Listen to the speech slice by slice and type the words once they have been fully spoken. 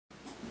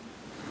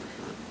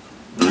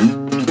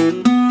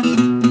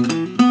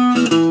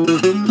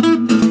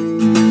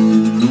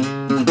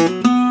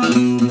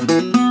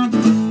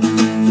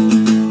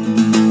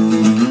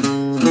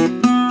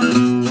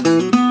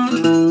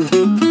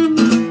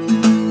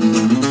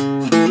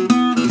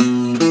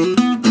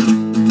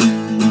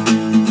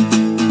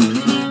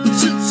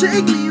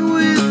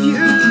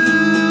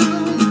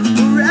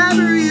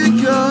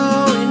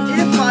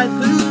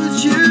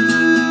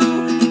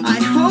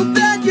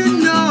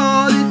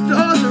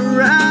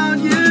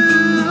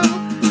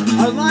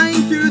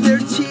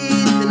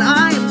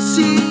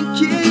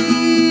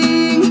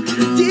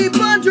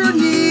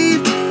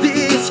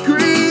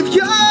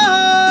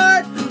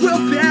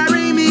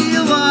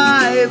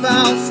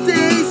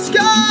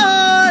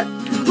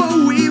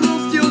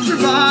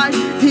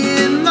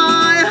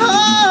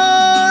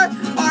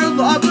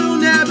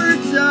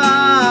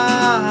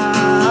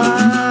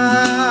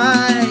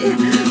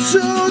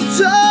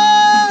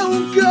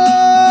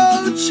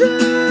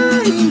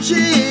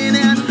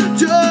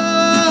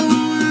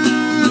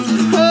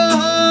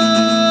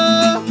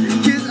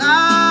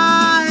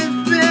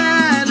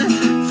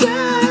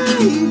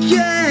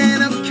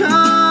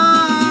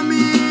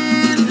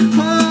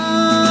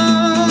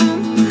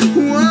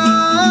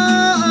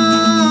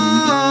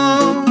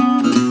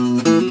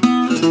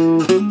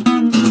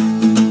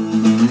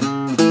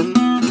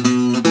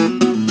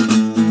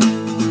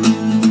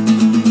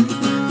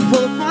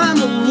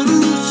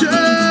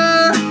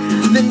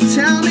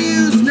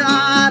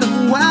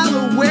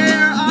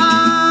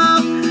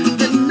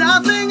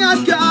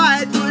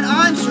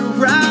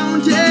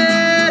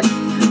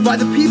by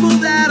the people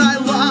that I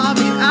love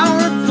in our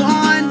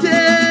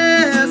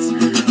fondest.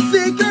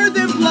 Thicker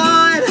than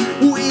blood,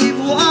 we've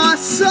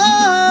lost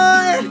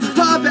sight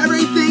of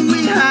everything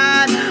we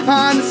had.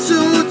 I'm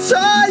so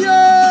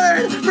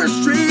tired,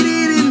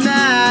 frustrated and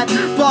mad,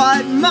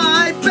 but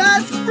my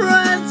best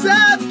friends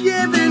have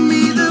given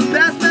me the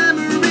best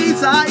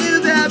memories I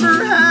have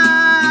ever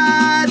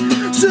had.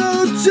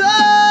 So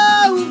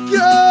don't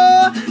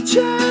go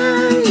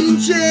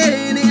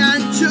changing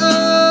and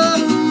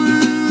don't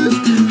lose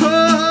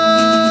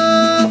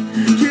hope,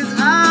 'cause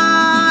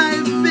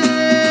I've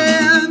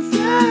been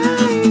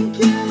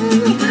thinking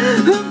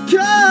of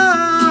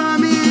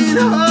coming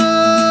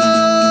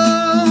home.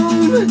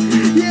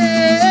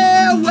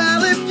 Yeah,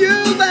 well, if you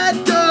let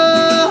go,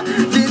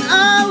 then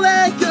I'll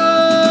let go.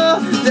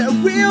 That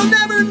we'll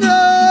never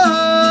know.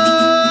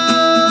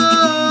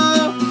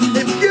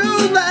 If you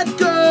let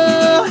go,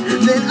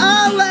 then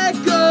I'll let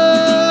go.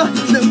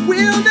 That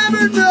we'll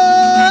never know.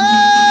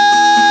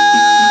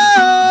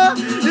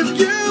 If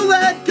you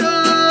let go,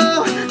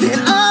 then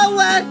I'll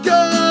let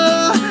go.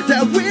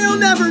 That we'll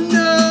never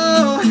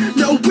know.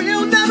 No,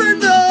 we'll never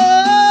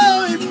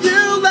know. If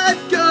you let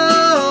go,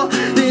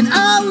 then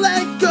I'll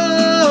let go.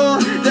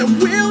 That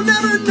we'll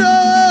never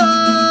know.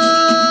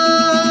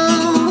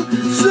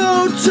 So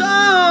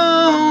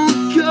don't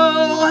go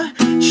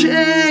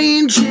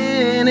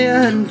changing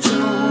and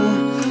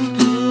don't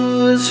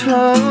lose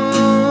hope.